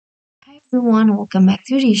Hi everyone, welcome back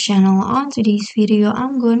to this channel. On today's video,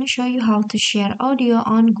 I'm going to show you how to share audio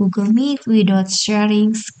on Google Meet without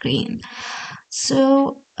sharing screen.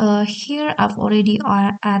 Here I've already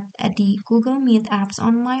at the Google Meet apps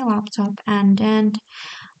on my laptop, and then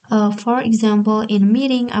for example in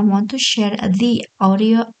meeting I want to share the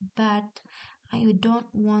audio, but I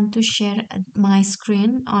don't want to share my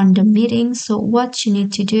screen on the meeting. So what you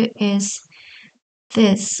need to do is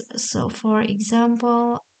this. So for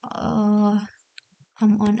example,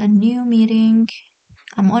 I'm on a new meeting.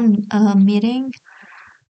 I'm on a meeting.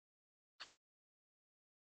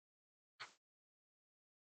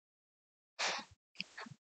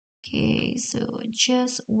 Okay, so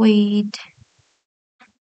just wait.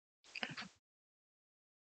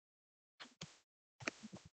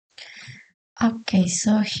 Okay,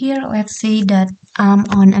 so here let's say that I'm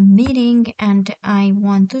on a meeting and I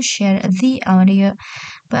want to share the audio,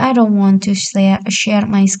 but I don't want to share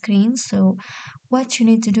my screen. So what you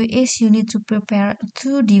need to do is you need to prepare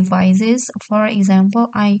two devices. For example,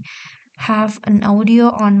 I have an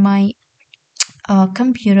audio on my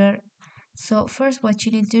computer. So first what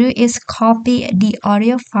you need to do is copy the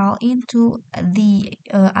audio file into the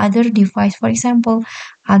other device, for example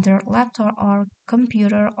other laptop or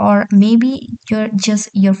computer, or maybe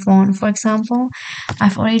your phone. For example,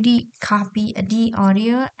 I've already copied the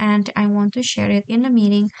audio and I want to share it in the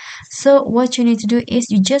meeting. So what you need to do is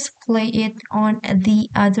you just play it on the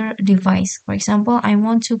other device. For example, I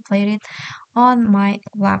want to play it on my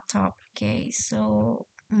laptop. Okay, so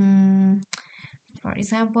for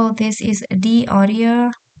example, this is the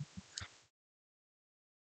audio.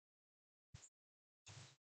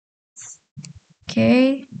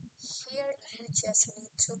 Okay. Here you just need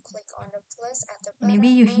to click on the plus at the bottom. Maybe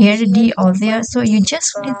you hear the audio, so you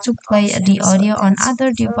just need to play the audio on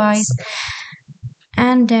other device.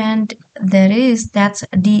 And then that's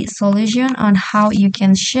the solution on how you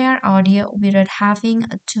can share audio without having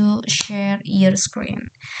to share your screen.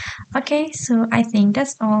 Okay, so I think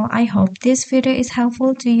that's all. I hope this video is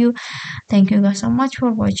helpful to you. Thank you guys so much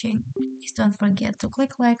for watching. Please don't forget to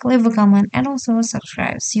click like, leave a comment, and also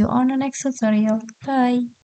subscribe. See you on the next tutorial. Bye.